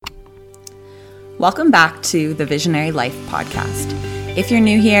Welcome back to the Visionary Life podcast. If you're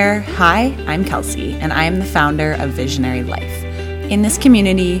new here, hi, I'm Kelsey, and I am the founder of Visionary Life. In this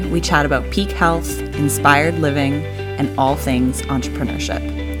community, we chat about peak health, inspired living, and all things entrepreneurship.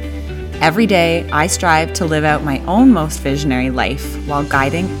 Every day, I strive to live out my own most visionary life while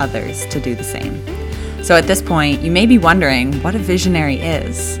guiding others to do the same. So at this point, you may be wondering what a visionary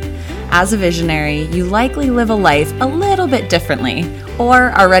is. As a visionary, you likely live a life a little bit differently,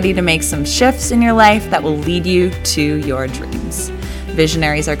 or are ready to make some shifts in your life that will lead you to your dreams.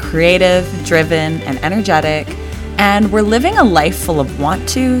 Visionaries are creative, driven, and energetic, and we're living a life full of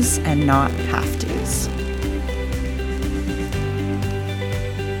want-tos and not have-tos.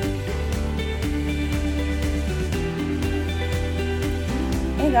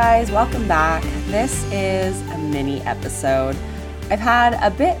 Hey guys, welcome back. This is a mini episode. I've had a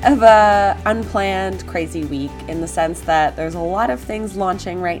bit of a unplanned, crazy week in the sense that there's a lot of things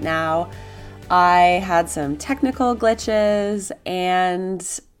launching right now. I had some technical glitches, and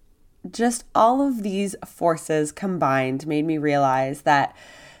just all of these forces combined made me realize that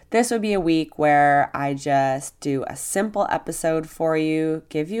this would be a week where I just do a simple episode for you,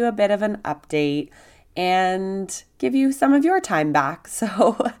 give you a bit of an update, and give you some of your time back.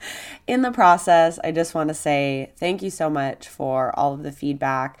 So in the process, I just want to say thank you so much for all of the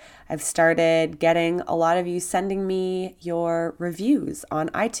feedback. I've started getting a lot of you sending me your reviews on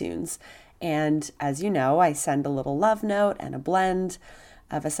iTunes. And as you know, I send a little love note and a blend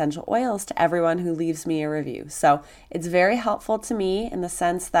of essential oils to everyone who leaves me a review. So it's very helpful to me in the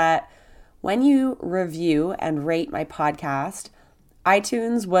sense that when you review and rate my podcast,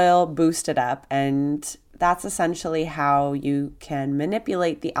 iTunes will boost it up, and that's essentially how you can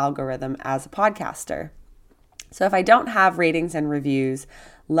manipulate the algorithm as a podcaster. So if I don't have ratings and reviews,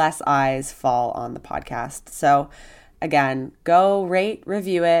 less eyes fall on the podcast. So again, go rate,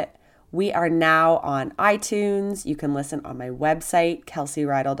 review it. We are now on iTunes. You can listen on my website,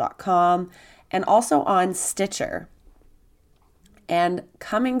 kelseyrydell.com, and also on Stitcher. And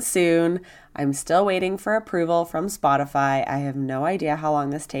coming soon, I'm still waiting for approval from Spotify. I have no idea how long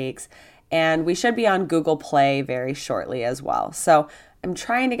this takes. And we should be on Google Play very shortly as well. So I'm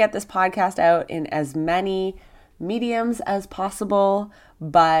trying to get this podcast out in as many mediums as possible.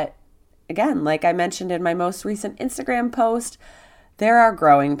 But again, like I mentioned in my most recent Instagram post, there are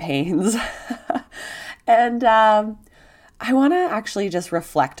growing pains. And I want to actually just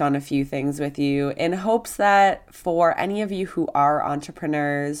reflect on a few things with you in hopes that for any of you who are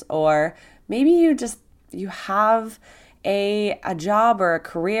entrepreneurs, or maybe you have a job or a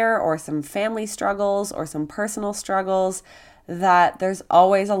career or some family struggles or some personal struggles, that there's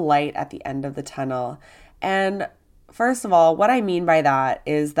always a light at the end of the tunnel. And first of all, what I mean by that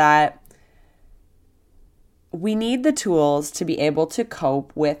is that we need the tools to be able to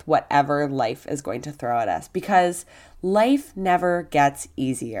cope with whatever life is going to throw at us, because life never gets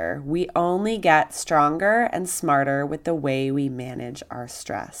easier. We only get stronger and smarter with the way we manage our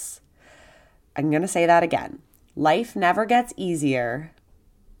stress. I'm going to say that again. Life never gets easier.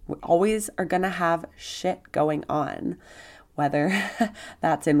 We always are going to have shit going on, whether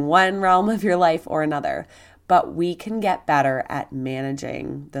that's in one realm of your life or another. But we can get better at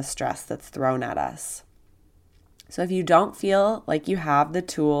managing the stress that's thrown at us. So if you don't feel like you have the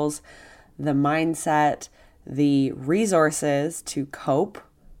tools, the mindset, the resources to cope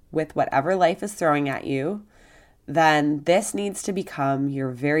with whatever life is throwing at you, then this needs to become your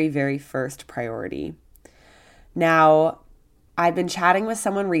very, very first priority. Now, I've been chatting with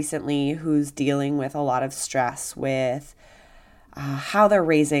someone recently who's dealing with a lot of stress with how they're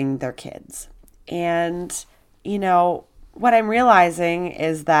raising their kids. And, what I'm realizing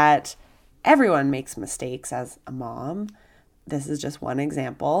is that everyone makes mistakes as a mom. This is just one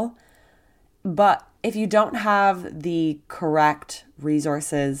example. But if you don't have the correct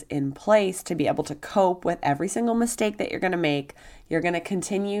resources in place to be able to cope with every single mistake that you're going to make, you're going to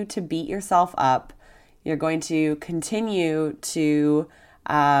continue to beat yourself up. You're going to continue to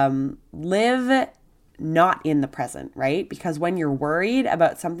live not in the present, right? Because when you're worried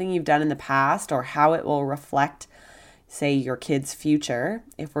about something you've done in the past or how it will reflect, say, your kid's future,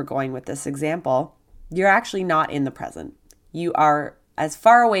 if we're going with this example, you're actually not in the present. You are as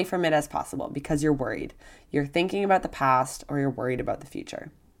far away from it as possible because you're worried. You're thinking about the past or you're worried about the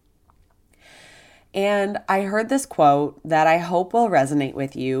future. And I heard this quote that I hope will resonate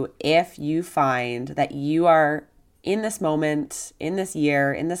with you if you find that you are in this moment, in this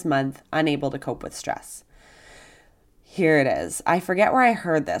year, in this month, unable to cope with stress. Here it is. I forget where I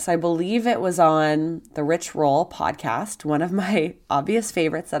heard this. I believe it was on the Rich Roll podcast, one of my obvious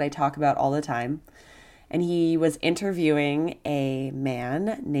favorites that I talk about all the time. and he was interviewing a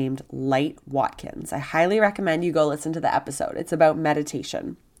man named Light Watkins. I highly recommend you go listen to the episode. It's about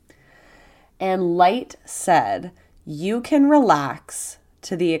meditation. And Light said, you can relax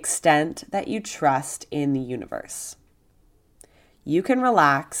to the extent that you trust in the universe. You can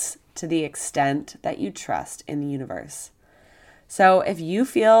relax to the extent that you trust in the universe. So if you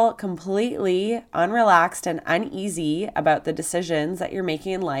feel completely unrelaxed and uneasy about the decisions that you're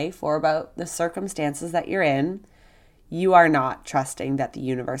making in life or about the circumstances that you're in, you are not trusting that the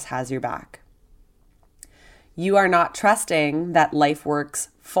universe has your back. You are not trusting that life works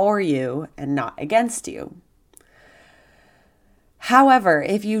for you and not against you. However,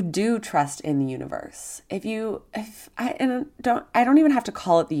 if you do trust in the universe, I don't even have to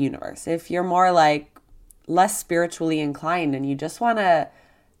call it the universe. If you're more like less spiritually inclined and you just want to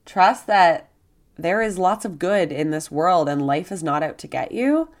trust that there is lots of good in this world and life is not out to get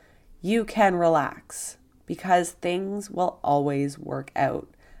you, you can relax because things will always work out.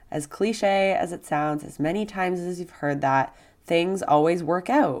 As cliche as it sounds, as many times as you've heard that, things always work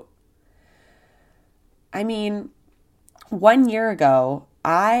out. I mean, 1 year ago,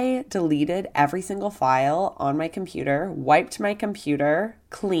 I deleted every single file on my computer, wiped my computer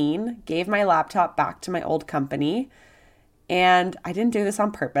clean, gave my laptop back to my old company, and I didn't do this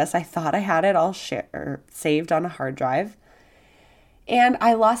on purpose. I thought I had it all saved on a hard drive, and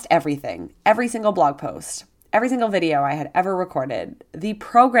I lost everything, every single blog post, every single video I had ever recorded, the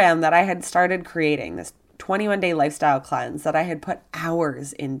program that I had started creating, this 21-day lifestyle cleanse that I had put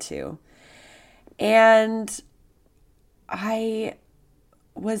hours into, and I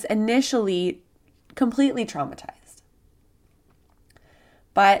was initially completely traumatized.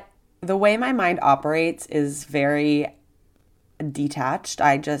 But the way my mind operates is very detached.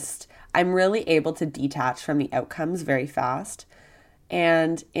 I'm really able to detach from the outcomes very fast.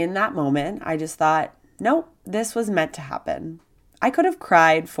 And in that moment, I just thought, nope, this was meant to happen. I could have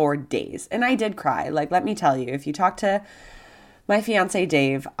cried for days, and I did cry. Like, let me tell you, if you talk to my fiance,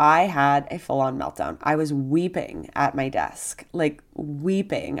 Dave, I had a full-on meltdown. I was weeping at my desk, like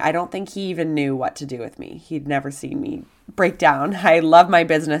weeping. I don't think he even knew what to do with me. He'd never seen me break down. I love my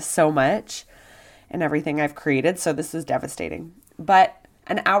business so much and everything I've created, so this is devastating. But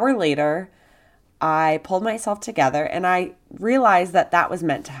an hour later, I pulled myself together and I realized that that was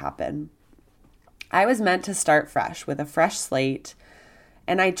meant to happen. I was meant to start fresh with a fresh slate,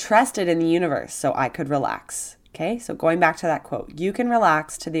 and I trusted in the universe so I could relax. Okay, so going back to that quote, you can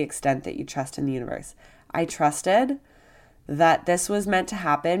relax to the extent that you trust in the universe. I trusted that this was meant to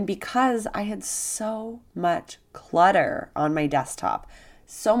happen because I had so much clutter on my desktop,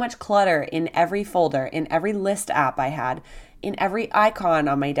 so much clutter in every folder, in every list app I had, in every icon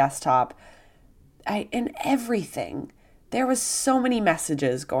on my desktop, in everything. There was so many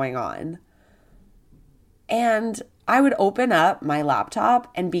messages going on. And I would open up my laptop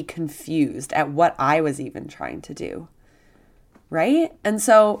and be confused at what I was even trying to do, right? And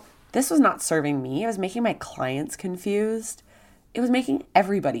so this was not serving me. It was making my clients confused. It was making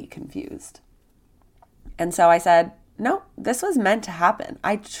everybody confused. And so I said, no, this was meant to happen.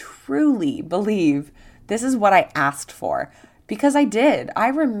 I truly believe this is what I asked for because I did. I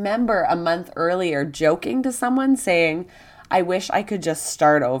remember a month earlier joking to someone saying, I wish I could just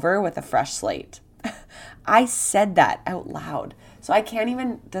start over with a fresh slate. I said that out loud. So I can't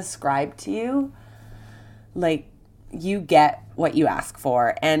even describe to you, like, you get what you ask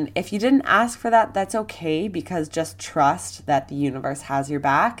for. And if you didn't ask for that, that's okay, because just trust that the universe has your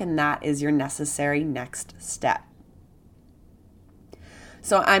back, and that is your necessary next step.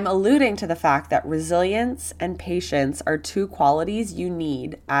 So I'm alluding to the fact that resilience and patience are two qualities you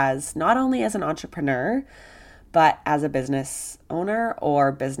need as not only as an entrepreneur, but as a business owner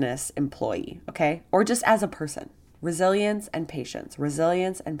or business employee, okay? Or just as a person. Resilience and patience.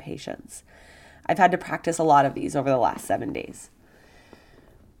 Resilience and patience. I've had to practice a lot of these over the last 7 days.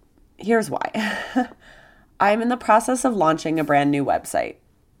 Here's why. I'm in the process of launching a brand new website.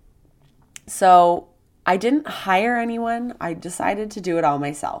 So I didn't hire anyone. I decided to do it all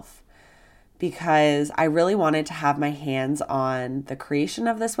myself, because I really wanted to have my hands on the creation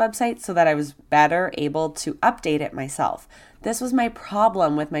of this website so that I was better able to update it myself. This was my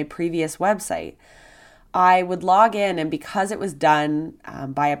problem with my previous website. I would log in, and because it was done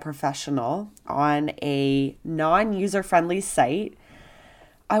by a professional on a non-user-friendly site,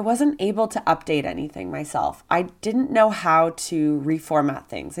 I wasn't able to update anything myself. I didn't know how to reformat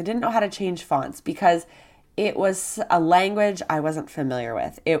things. I didn't know how to change fonts because it was a language I wasn't familiar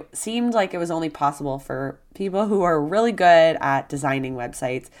with. It seemed like it was only possible for people who are really good at designing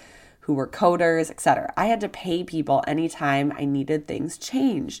websites, who were coders, etc. I had to pay people anytime I needed things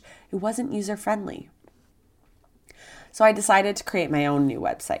changed. It wasn't user-friendly. So I decided to create my own new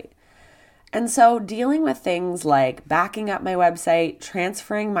website. And so dealing with things like backing up my website,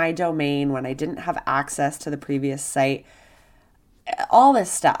 transferring my domain when I didn't have access to the previous site, all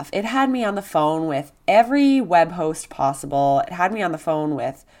this stuff, it had me on the phone with every web host possible. It had me on the phone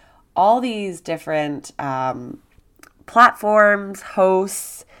with all these different platforms,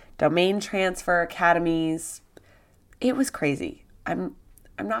 hosts, domain transfer academies. It was crazy. I'm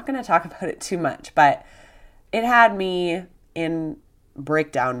not going to talk about it too much, but it had me in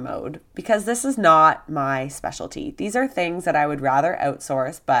breakdown mode because this is not my specialty. These are things that I would rather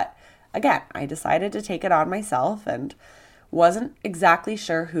outsource, but again, I decided to take it on myself and wasn't exactly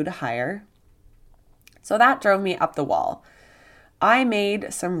sure who to hire. So that drove me up the wall. I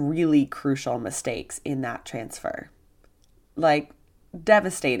made some really crucial mistakes in that transfer. Like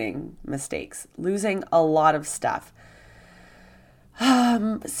devastating mistakes, losing a lot of stuff.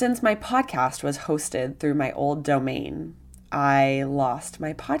 Since my podcast was hosted through my old domain, I lost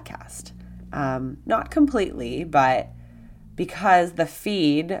my podcast. Not completely, but because the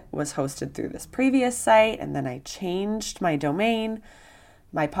feed was hosted through this previous site and then I changed my domain,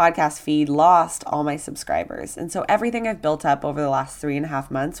 my podcast feed lost all my subscribers. And so everything I've built up over the last 3.5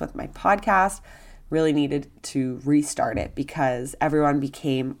 months with my podcast really needed to restart it because everyone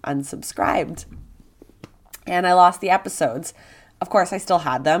became unsubscribed. And I lost the episodes. Of course, I still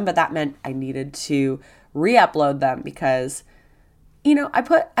had them, but that meant I needed to re-upload them because, I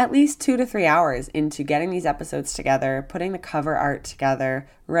put at least 2 to 3 hours into getting these episodes together, putting the cover art together,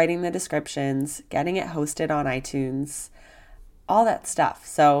 writing the descriptions, getting it hosted on iTunes, all that stuff.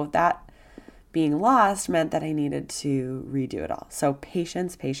 So that being lost meant that I needed to redo it all. So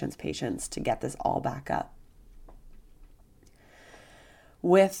patience to get this all back up.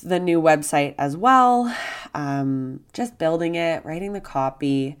 With the new website as well, just building it, writing the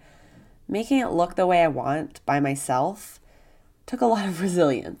copy, making it look the way I want by myself took a lot of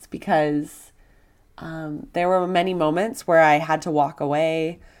resilience because there were many moments where I had to walk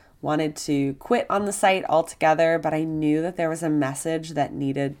away, wanted to quit on the site altogether, but I knew that there was a message that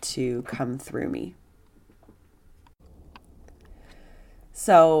needed to come through me.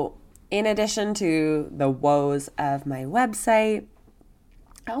 So in addition to the woes of my website,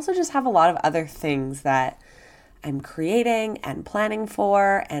 I also just have a lot of other things that I'm creating and planning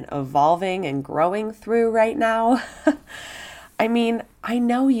for and evolving and growing through right now. I mean, I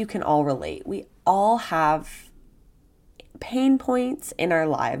know you can all relate. We all have pain points in our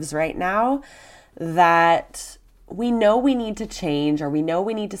lives right now that we know we need to change or we know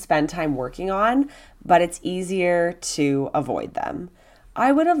we need to spend time working on, but it's easier to avoid them.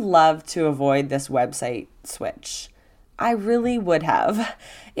 I would have loved to avoid this website switch. I really would have.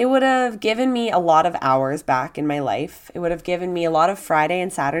 It would have given me a lot of hours back in my life. It would have given me a lot of Friday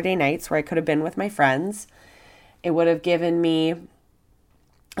and Saturday nights where I could have been with my friends. It would have given me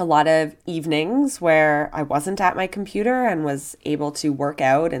a lot of evenings where I wasn't at my computer and was able to work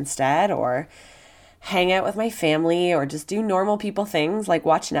out instead or hang out with my family or just do normal people things like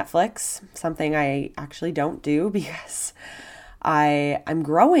watch Netflix, something I actually don't do because I'm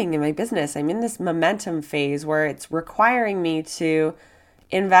growing in my business. I'm in this momentum phase where it's requiring me to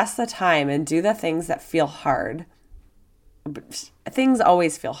invest the time and do the things that feel hard. Things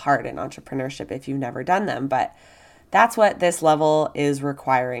always feel hard in entrepreneurship if you've never done them, but that's what this level is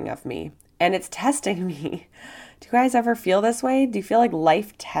requiring of me. And it's testing me. Do you guys ever feel this way? Do you feel like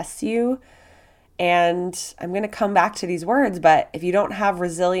life tests you? And I'm going to come back to these words, but if you don't have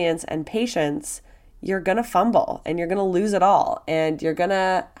resilience and patience, you're going to fumble and you're going to lose it all. And you're going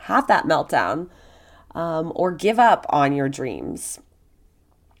to have that meltdown or give up on your dreams.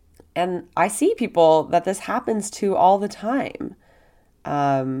 And I see people that this happens to all the time.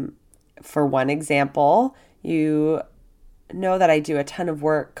 For one example, you know that I do a ton of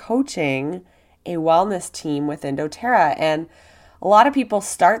work coaching a wellness team within doTERRA. And a lot of people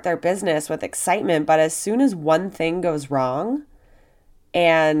start their business with excitement, but as soon as one thing goes wrong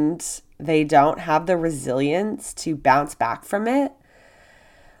and they don't have the resilience to bounce back from it,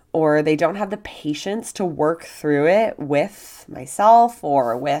 or they don't have the patience to work through it with myself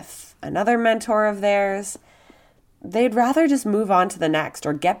or with another mentor of theirs, they'd rather just move on to the next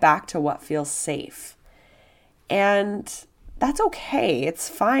or get back to what feels safe. And that's okay. It's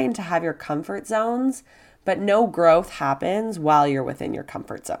fine to have your comfort zones, but no growth happens while you're within your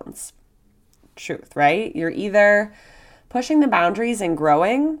comfort zones. Truth, right? You're either pushing the boundaries and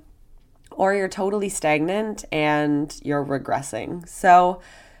growing, or you're totally stagnant and you're regressing. So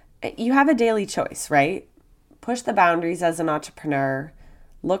you have a daily choice, right? Push the boundaries as an entrepreneur,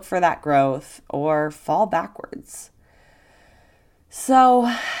 look for that growth, or fall backwards.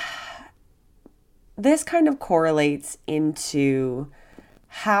 So this kind of correlates into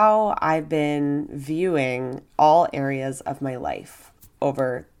how I've been viewing all areas of my life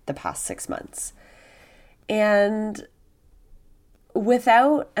over the past 6 months. And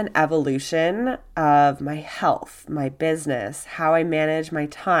without an evolution of my health, my business, how I manage my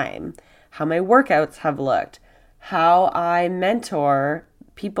time, how my workouts have looked, how I mentor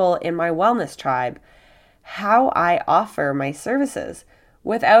people in my wellness tribe, how I offer my services,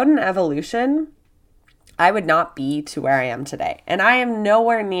 without an evolution, I would not be to where I am today. And I am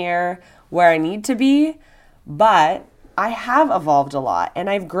nowhere near where I need to be, but I have evolved a lot and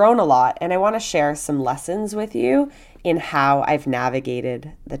I've grown a lot, and I want to share some lessons with you in how I've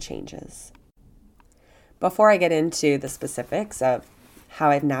navigated the changes. Before I get into the specifics of how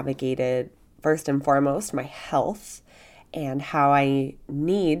I've navigated, first and foremost, my health and how I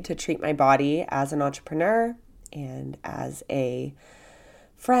need to treat my body as an entrepreneur and as a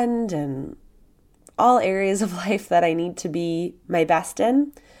friend and all areas of life that I need to be my best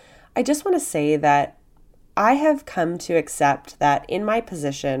in, I just want to say that I have come to accept that in my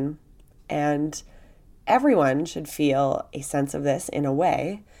position, and everyone should feel a sense of this in a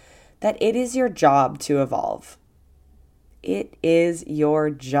way, that it is your job to evolve. It is your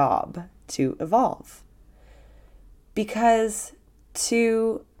job to evolve. Because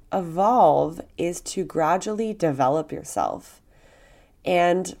to evolve is to gradually develop yourself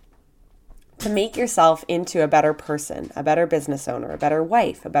and to make yourself into a better person, a better business owner, a better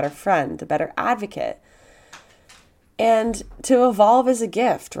wife, a better friend, a better advocate. And to evolve is a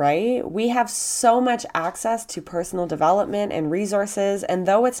gift, right? We have so much access to personal development and resources, and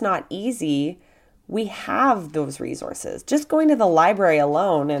though it's not easy, we have those resources. Just going to the library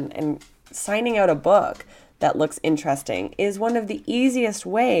alone and signing out a book that looks interesting is one of the easiest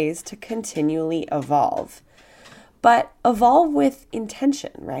ways to continually evolve. But evolve with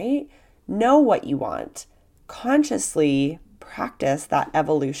intention, right? Know what you want. Consciously practice that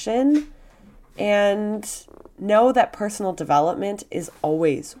evolution and know that personal development is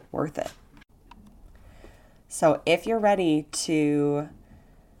always worth it. So if you're ready to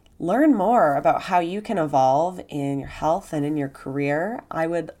learn more about how you can evolve in your health and in your career, I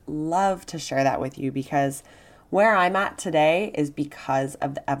would love to share that with you, because where I'm at today is because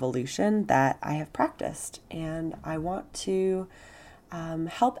of the evolution that I have practiced. And I want to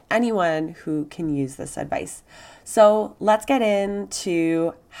help anyone who can use this advice. So let's get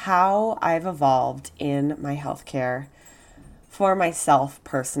into how I've evolved in my healthcare for myself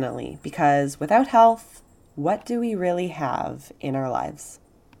personally, because without health, what do we really have in our lives?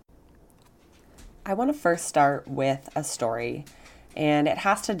 I want to first start with a story, and it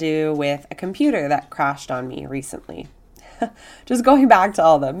has to do with a computer that crashed on me recently. Just going back to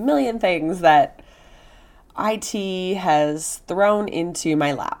all the million things that IT has thrown into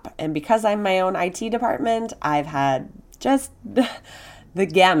my lap. And because I'm my own IT department, I've had just the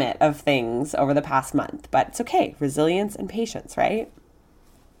gamut of things over the past month. But it's okay. Resilience and patience, right?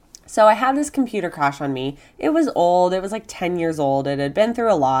 So I had this computer crash on me. It was old. It was like 10 years old. It had been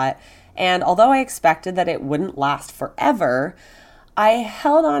through a lot. And although I expected that it wouldn't last forever, I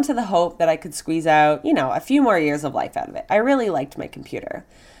held on to the hope that I could squeeze out, a few more years of life out of it. I really liked my computer.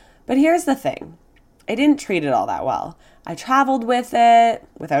 But here's the thing. I didn't treat it all that well. I traveled with it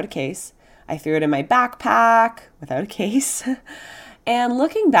without a case. I threw it in my backpack without a case. And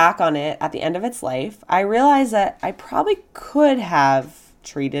looking back on it at the end of its life, I realized that I probably could have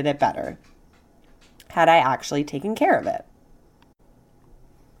treated it better had I actually taken care of it.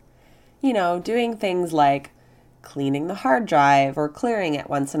 Doing things like cleaning the hard drive or clearing it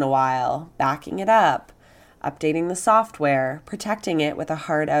once in a while, backing it up, updating the software, protecting it with a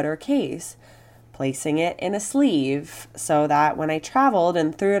hard outer case, placing it in a sleeve so that when I traveled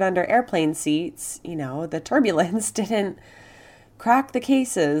and threw it under airplane seats, the turbulence didn't crack the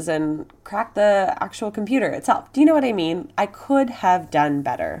cases and crack the actual computer itself. Do you know what I mean? I could have done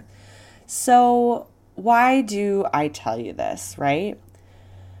better. So why do I tell you this, right?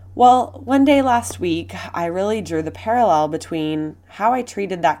 Well, one day last week, I really drew the parallel between how I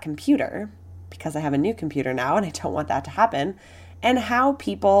treated that computer, because I have a new computer now and I don't want that to happen, and how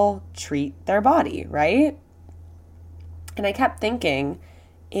people treat their body, right? And I kept thinking,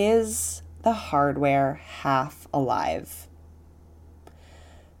 is the hardware half alive?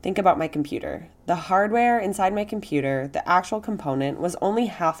 Think about my computer. The hardware inside my computer, the actual component, was only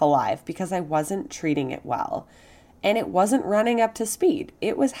half alive because I wasn't treating it well. And it wasn't running up to speed.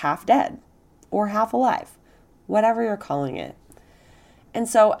 It was half dead or half alive, whatever you're calling it. And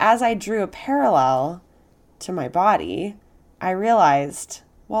so as I drew a parallel to my body, I realized,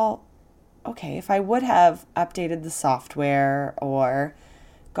 well, okay, if I would have updated the software or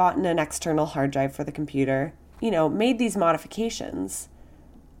gotten an external hard drive for the computer, made these modifications,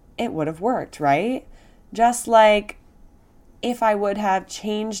 it would have worked, right? Just like if I would have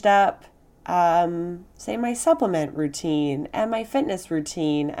changed up, say, my supplement routine and my fitness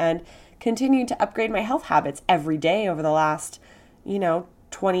routine and continued to upgrade my health habits every day over the last,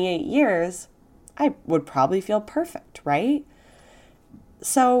 28 years, I would probably feel perfect, right?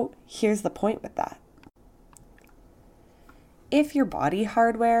 So here's the point with that. If your body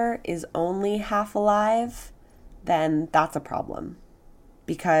hardware is only half alive, then that's a problem,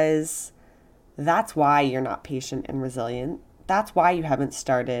 because that's why you're not patient and resilient. That's why you haven't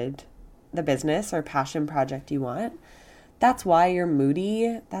started the business or passion project you want. That's why you're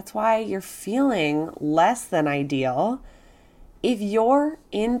moody. That's why you're feeling less than ideal. If your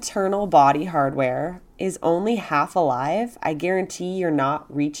internal body hardware is only half alive, I guarantee you're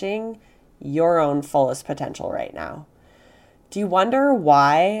not reaching your own fullest potential right now. Do you wonder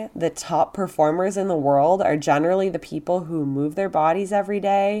why the top performers in the world are generally the people who move their bodies every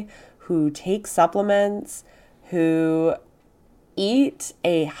day, who take supplements, who eat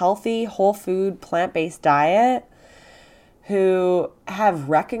a healthy, whole food, plant-based diet, who have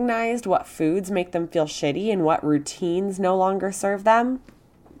recognized what foods make them feel shitty and what routines no longer serve them?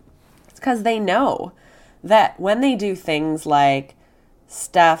 It's because they know that when they do things like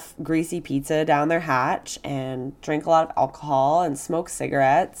stuff greasy pizza down their hatch and drink a lot of alcohol and smoke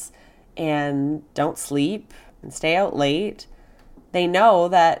cigarettes and don't sleep and stay out late, they know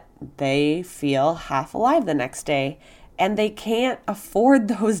that they feel half alive the next day, and they can't afford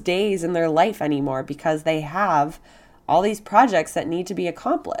those days in their life anymore because they have all these projects that need to be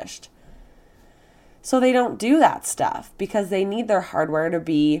accomplished. So they don't do that stuff because they need their hardware to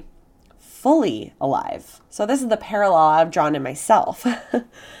be fully alive. So this is the parallel I've drawn in myself.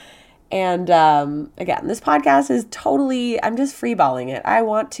 And again, this podcast is I'm just freeballing it. I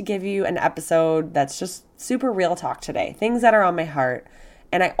want to give you an episode that's just super real talk today, things that are on my heart.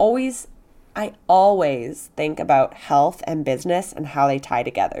 And I always think about health and business and how they tie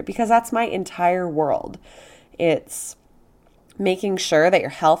together, because that's my entire world. It's making sure that your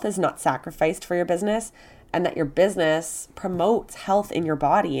health is not sacrificed for your business, and that your business promotes health in your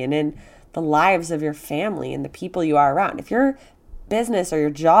body and in the lives of your family and the people you are around. If your business or your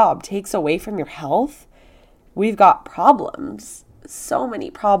job takes away from your health, we've got problems, so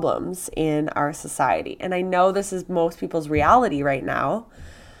many problems in our society. And I know this is most people's reality right now,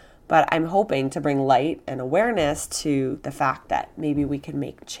 but I'm hoping to bring light and awareness to the fact that maybe we can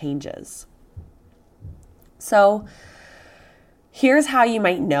make changes. So here's how you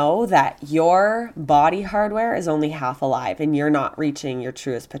might know that your body hardware is only half alive and you're not reaching your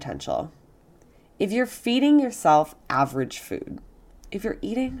truest potential. If you're feeding yourself average food, if you're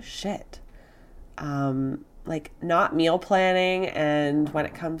eating shit, like not meal planning, and when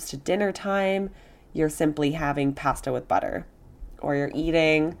it comes to dinner time, you're simply having pasta with butter, or you're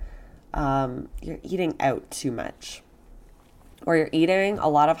eating out too much, or you're eating a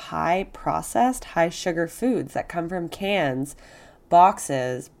lot of high processed, high sugar foods that come from cans,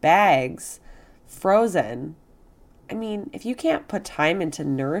 boxes, bags, frozen. I mean, if you can't put time into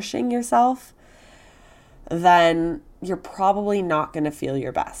nourishing yourself, then you're probably not going to feel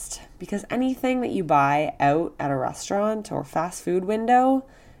your best, because anything that you buy out at a restaurant or fast food window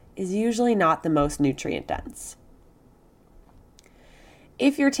is usually not the most nutrient dense.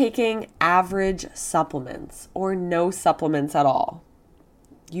 If you're taking average supplements or no supplements at all,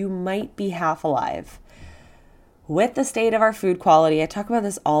 you might be half alive. With the state of our food quality, I talk about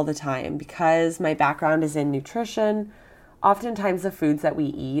this all the time because my background is in nutrition. Oftentimes the foods that we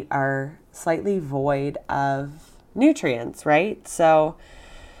eat are slightly void of nutrients, right? So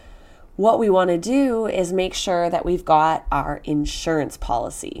what we want to do is make sure that we've got our insurance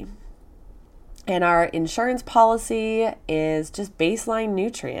policy. And our insurance policy is just baseline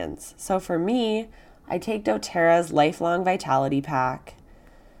nutrients. So for me, I take doTERRA's Lifelong Vitality Pack.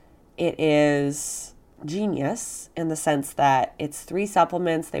 It is genius in the sense that it's 3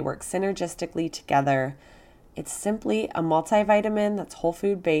 supplements. They work synergistically together. It's simply a multivitamin that's whole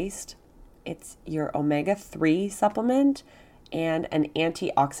food based. It's your omega-3 supplement and an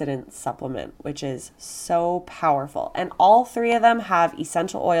antioxidant supplement, which is so powerful. And all 3 of them have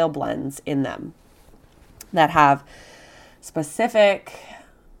essential oil blends in them that have specific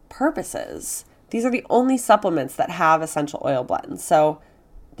purposes. These are the only supplements that have essential oil blends. So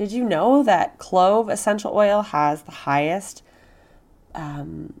did you know that clove essential oil has the highest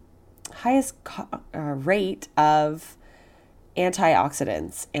rate of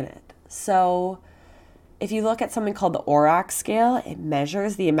antioxidants in it? So if you look at something called the ORAC scale, it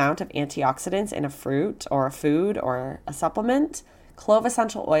measures the amount of antioxidants in a fruit or a food or a supplement Clove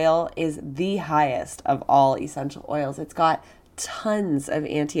essential oil is the highest of all essential oils. It's got tons of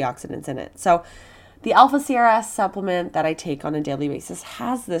antioxidants in it. So the Alpha CRS supplement that I take on a daily basis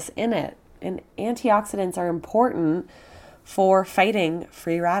has this in it. And antioxidants are important for fighting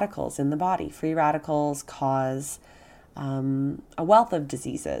free radicals in the body. Free radicals cause a wealth of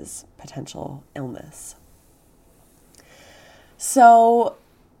diseases, potential illness. So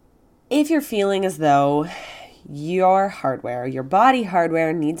if you're feeling as though your hardware, your body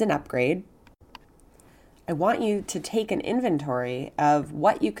hardware needs an upgrade, I want you to take an inventory of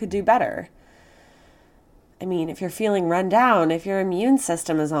what you could do better. I mean, if you're feeling run down, if your immune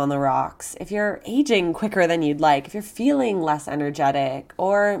system is on the rocks, if you're aging quicker than you'd like, if you're feeling less energetic,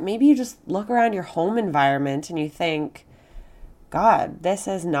 or maybe you just look around your home environment and you think, God, this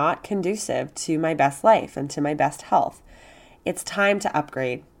is not conducive to my best life and to my best health. It's time to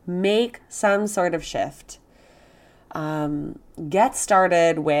upgrade. Make some sort of shift. Get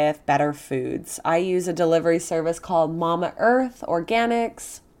started with better foods. I use a delivery service called Mama Earth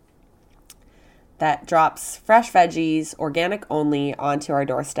Organics that drops fresh veggies, organic only, onto our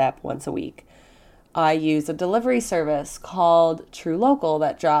doorstep once a week. I use a delivery service called True Local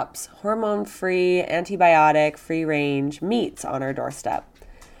that drops hormone-free, antibiotic, free-range meats on our doorstep.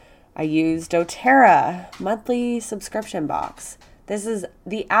 I use doTERRA monthly subscription box. This is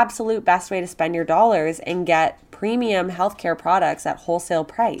the absolute best way to spend your dollars and get premium healthcare products at wholesale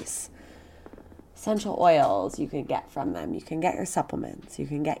price. Essential oils you can get from them. You can get your supplements. You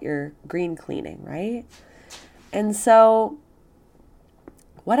can get your green cleaning, right? And so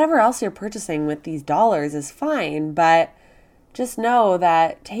whatever else you're purchasing with these dollars is fine, but just know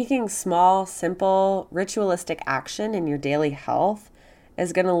that taking small, simple, ritualistic action in your daily health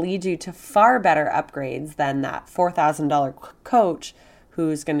is going to lead you to far better upgrades than that $4,000 coach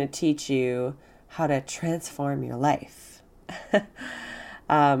who's going to teach you how to transform your life.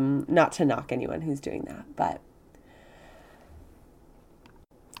 Not to knock anyone who's doing that, but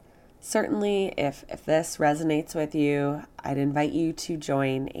certainly if this resonates with you, I'd invite you to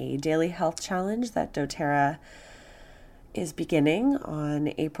join a daily health challenge that doTERRA is beginning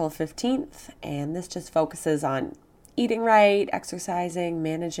on April 15th. And this just focuses on eating right, exercising,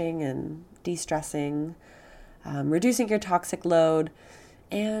 managing and de-stressing, reducing your toxic load,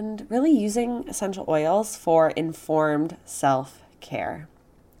 and really using essential oils for informed self-care.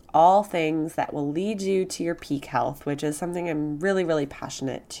 All things that will lead you to your peak health, which is something I'm really, really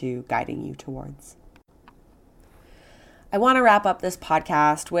passionate to guiding you towards. I want to wrap up this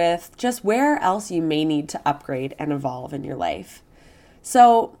podcast with just where else you may need to upgrade and evolve in your life.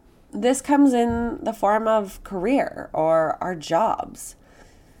 So this comes in the form of career or our jobs,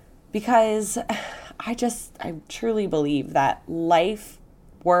 because I truly believe that life,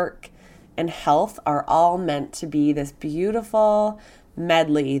 work, and health are all meant to be this beautiful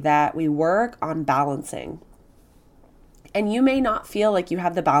medley that we work on balancing. And you may not feel like you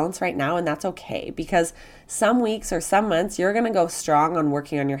have the balance right now, and that's okay, because some weeks or some months you're going to go strong on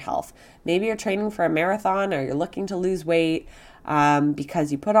working on your health. Maybe you're training for a marathon, or you're looking to lose weight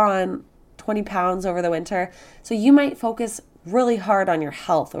because you put on 20 pounds over the winter. So you might focus really hard on your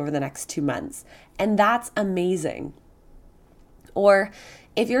health over the next 2 months, and that's amazing. Or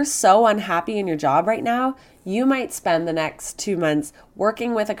if you're so unhappy in your job right now, you might spend the next 2 months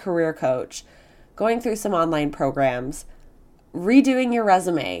working with a career coach, going through some online programs, redoing your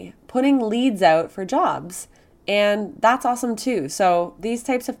resume, putting leads out for jobs. And that's awesome too. So these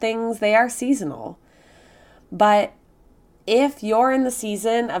types of things, they are seasonal. But if you're in the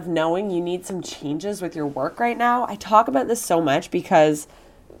season of knowing you need some changes with your work right now, I talk about this so much because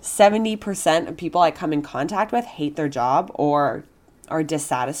 70% of people I come in contact with hate their job or are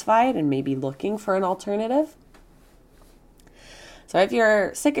dissatisfied and maybe looking for an alternative. So if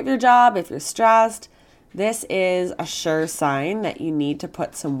you're sick of your job, if you're stressed, this is a sure sign that you need to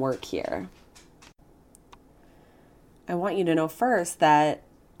put some work here. I want you to know first that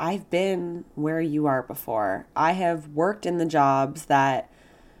I've been where you are before. I have worked in the jobs that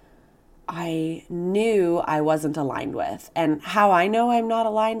I knew I wasn't aligned with. And how I know I'm not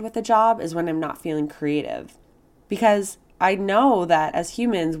aligned with the job is when I'm not feeling creative. Because I know that as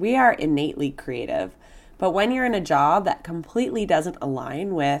humans, we are innately creative. But when you're in a job that completely doesn't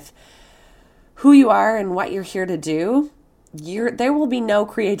align with who you are and what you're here to do, there will be no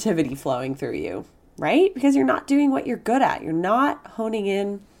creativity flowing through you, right? Because you're not doing what you're good at. You're not honing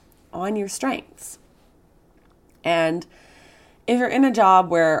in on your strengths. And if you're in a job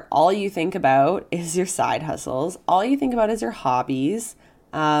where all you think about is your side hustles, all you think about is your hobbies,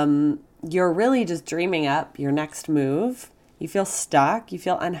 you're really just dreaming up your next move, you feel stuck, you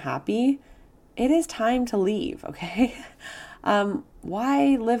feel unhappy, it is time to leave, okay?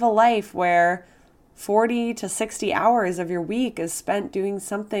 Why live a life where 40 to 60 hours of your week is spent doing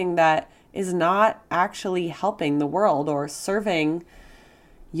something that is not actually helping the world or serving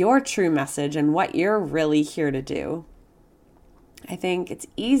your true message and what you're really here to do? I think it's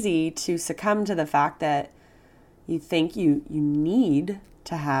easy to succumb to the fact that you think you need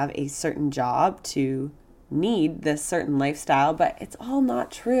to have a certain job to need this certain lifestyle, but it's all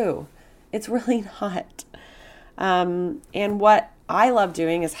not true. It's really not. And what I love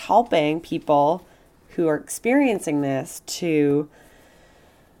doing is helping people who are experiencing this to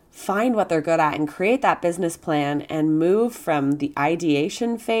find what they're good at and create that business plan and move from the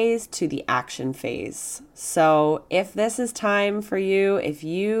ideation phase to the action phase. So if this is time for you, if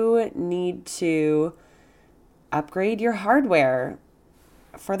you need to upgrade your hardware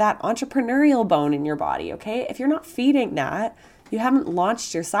for that entrepreneurial bone in your body, okay? If you're not feeding that, you haven't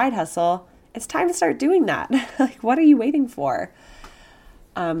launched your side hustle, it's time to start doing that. Like, what are you waiting for?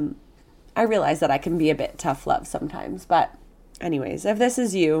 I realize that I can be a bit tough love sometimes, but anyways, if this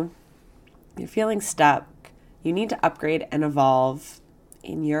is you, you're feeling stuck, you need to upgrade and evolve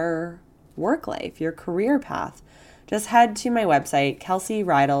in your work life, your career path, just head to my website,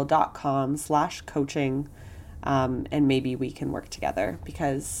 kelseyrydell.com/coaching, and maybe we can work together,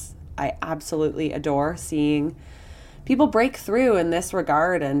 because I absolutely adore seeing people break through in this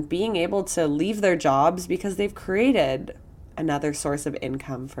regard and being able to leave their jobs because they've created another source of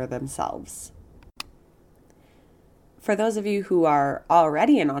income for themselves. For those of you who are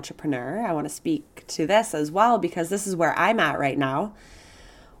already an entrepreneur, I want to speak to this as well, because this is where I'm at right now.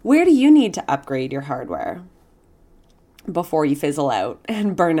 Where do you need to upgrade your hardware before you fizzle out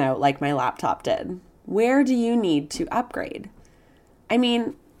and burn out like my laptop did? Where do you need to upgrade? I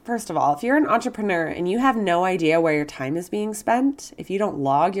mean, first of all, if you're an entrepreneur and you have no idea where your time is being spent, if you don't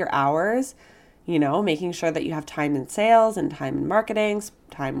log your hours, making sure that you have time in sales and time in marketing,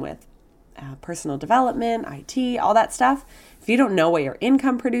 time with personal development, IT, all that stuff. If you don't know what your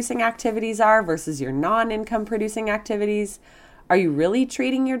income producing activities are versus your non-income producing activities, are you really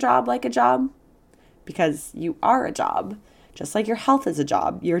treating your job like a job? Because you are a job. Just like your health is a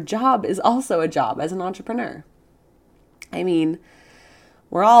job, your job is also a job as an entrepreneur. I mean,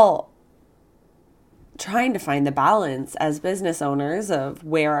 we're all trying to find the balance as business owners of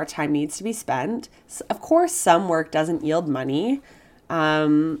where our time needs to be spent. Of course, some work doesn't yield money,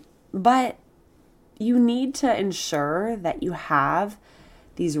 but you need to ensure that you have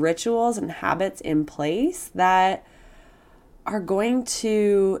these rituals and habits in place that are going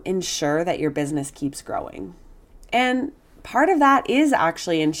to ensure that your business keeps growing. And part of that is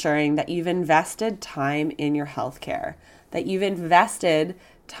actually ensuring that you've invested time in your healthcare, that you've invested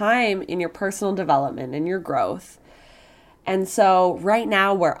time in your personal development and your growth. And so right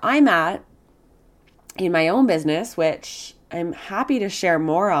now where I'm at in my own business, which I'm happy to share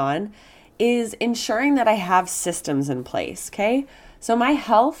more on, is ensuring that I have systems in place, okay? So my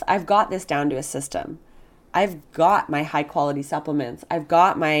health, I've got this down to a system. I've got my high quality supplements. I've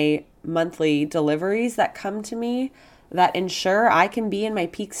got my monthly deliveries that come to me that ensure I can be in my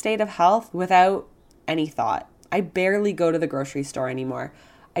peak state of health without any thought. I barely go to the grocery store anymore.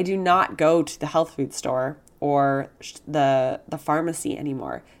 I do not go to the health food store or the pharmacy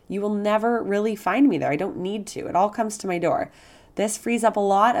anymore. You will never really find me there. I don't need to. It all comes to my door. This frees up a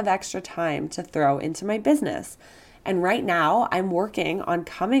lot of extra time to throw into my business. And right now, I'm working on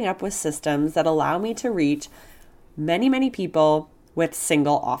coming up with systems that allow me to reach many, many people with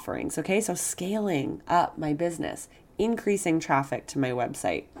single offerings. Okay, so scaling up my business, increasing traffic to my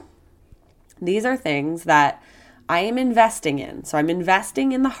website. These are things that I am investing in. So I'm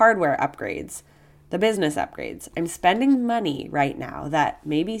investing in the hardware upgrades, the business upgrades. I'm spending money right now that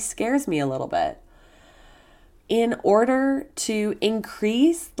maybe scares me a little bit in order to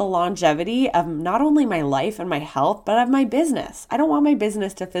increase the longevity of not only my life and my health, but of my business. I don't want my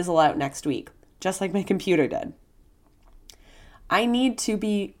business to fizzle out next week, just like my computer did. I need to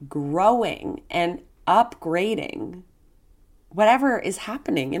be growing and upgrading whatever is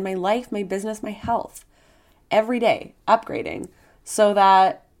happening in my life, my business, my health, every day, upgrading so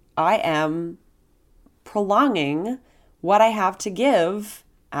that I am prolonging what I have to give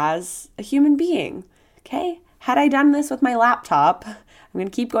as a human being. Okay? Had I done this with my laptop, I'm going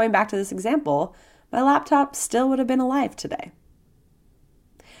to keep going back to this example, my laptop still would have been alive today.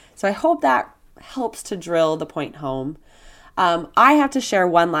 So I hope that helps to drill the point home. I have to share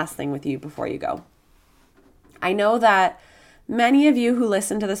one last thing with you before you go. I know that many of you who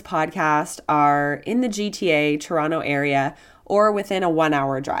listen to this podcast are in the GTA, Toronto area, or within a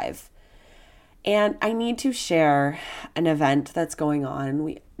 1-hour drive. And I need to share an event that's going on.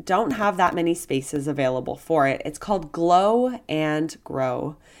 We don't have that many spaces available for it. It's called Glow and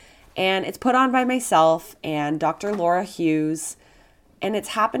Grow. And it's put on by myself and Dr. Laura Hughes. And it's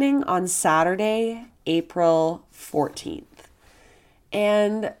happening on Saturday, April 14th.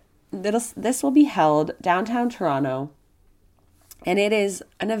 And this will be held downtown Toronto. And it is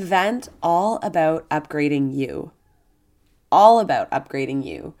an event all about upgrading you. All about upgrading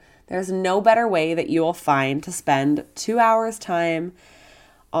you. There's no better way that you will find to spend 2 hours time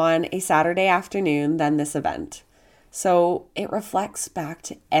on a Saturday afternoon than this event. So it reflects back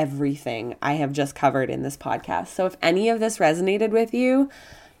to everything I have just covered in this podcast. So if any of this resonated with you,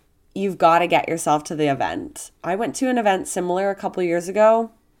 you've got to get yourself to the event. I went to an event similar a couple years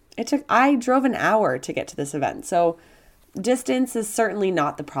ago. I drove an hour to get to this event. So distance is certainly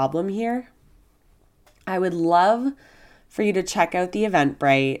not the problem here. I would love for you to check out the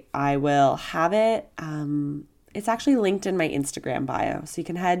Eventbrite. I will have it. It's actually linked in my Instagram bio. So you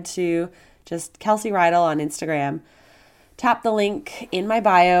can head to just Kelsey Rydell on Instagram. Tap the link in my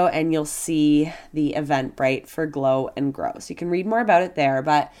bio and you'll see the Eventbrite for Glow and Grow. So you can read more about it there.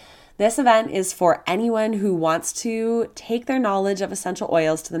 But this event is for anyone who wants to take their knowledge of essential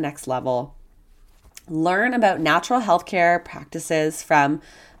oils to the next level. Learn about natural healthcare practices from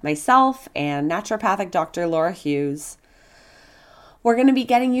myself and naturopathic Dr. Laura Hughes. We're going to be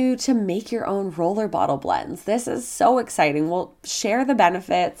getting you to make your own roller bottle blends. This is so exciting. We'll share the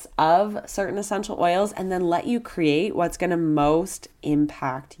benefits of certain essential oils and then let you create what's going to most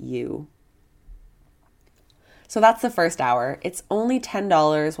impact you. So that's the first hour. It's only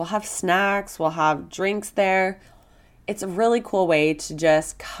 $10. We'll have snacks. We'll have drinks there. It's a really cool way to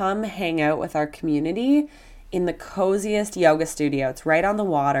just come hang out with our community in the coziest yoga studio. It's right on the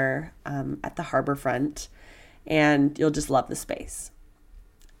water at the Harborfront. And you'll just love the space.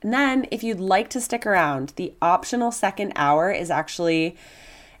 And then if you'd like to stick around, the optional second hour is actually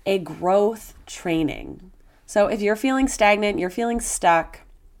a growth training. So if you're feeling stagnant, you're feeling stuck,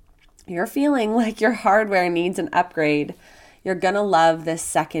 you're feeling like your hardware needs an upgrade, you're going to love this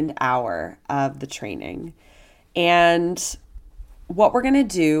second hour of the training. And what we're going to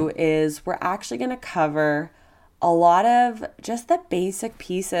do is we're actually going to cover a lot of just the basic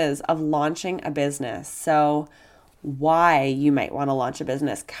pieces of launching a business. So why you might want to launch a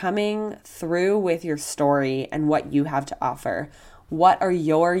business, coming through with your story and what you have to offer. What are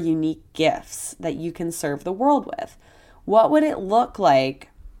your unique gifts that you can serve the world with? What would it look like?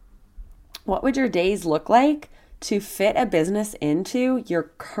 What would your days look like to fit a business into your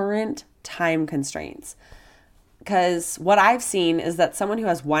current time constraints? Because what I've seen is that someone who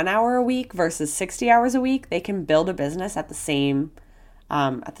has 1 hour a week versus 60 hours a week, they can build a business at the same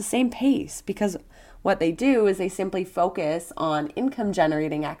pace, because what they do is they simply focus on income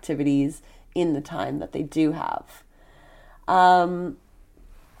generating activities in the time that they do have.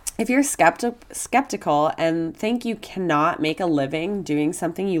 If you're skeptical and think you cannot make a living doing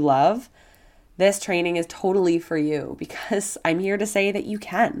something you love, this training is totally for you, because I'm here to say that you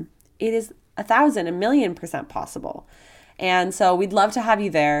can. It is 1,000, 1,000,000% possible. And so we'd love to have you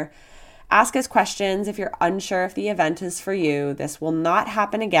there. Ask us questions if you're unsure if the event is for you. This will not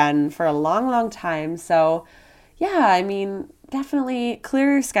happen again for a long, long time. So definitely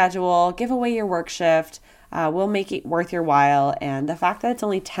clear your schedule, give away your work shift. We'll make it worth your while. And the fact that it's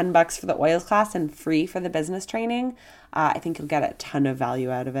only $10 for the oils class and free for the business training, I think you'll get a ton of value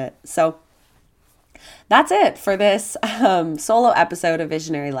out of it. So that's it for this solo episode of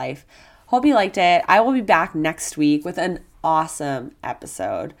Visionary Life. Hope you liked it. I will be back next week with an awesome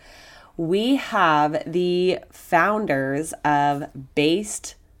episode. We have the founders of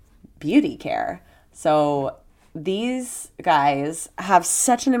Based Beauty Care. So these guys have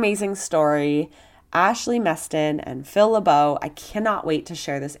such an amazing story. Ashley Meston and Phil LeBeau. I cannot wait to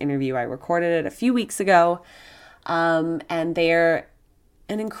share this interview. I recorded it a few weeks ago. And they're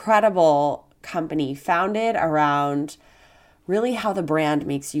an incredible company founded around really how the brand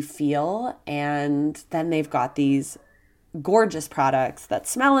makes you feel. And then they've got these gorgeous products that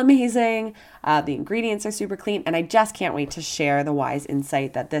smell amazing. The ingredients are super clean. And I just can't wait to share the wise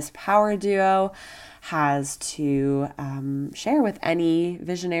insight that this power duo has to share with any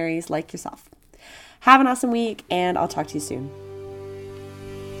visionaries like yourself. Have an awesome week, and I'll talk to you soon.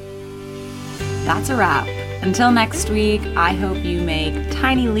 That's a wrap. Until next week, I hope you make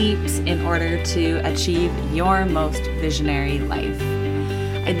tiny leaps in order to achieve your most visionary life.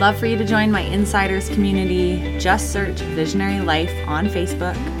 I'd love for you to join my Insiders community. Just search Visionary Life on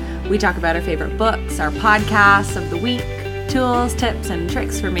Facebook. We talk about our favorite books, our podcasts of the week, tools, tips, and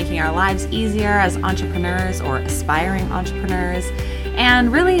tricks for making our lives easier as entrepreneurs or aspiring entrepreneurs.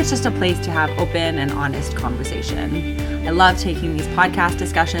 And really, it's just a place to have open and honest conversation. I love taking these podcast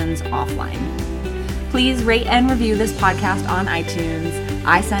discussions offline. Please rate and review this podcast on iTunes.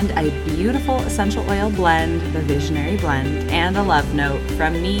 I send a beautiful essential oil blend, the Visionary Blend, and a love note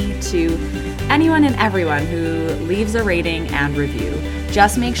from me to anyone and everyone who leaves a rating and review.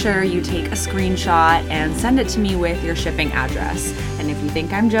 Just make sure you take a screenshot and send it to me with your shipping address. And if you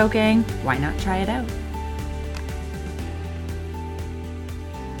think I'm joking, why not try it out?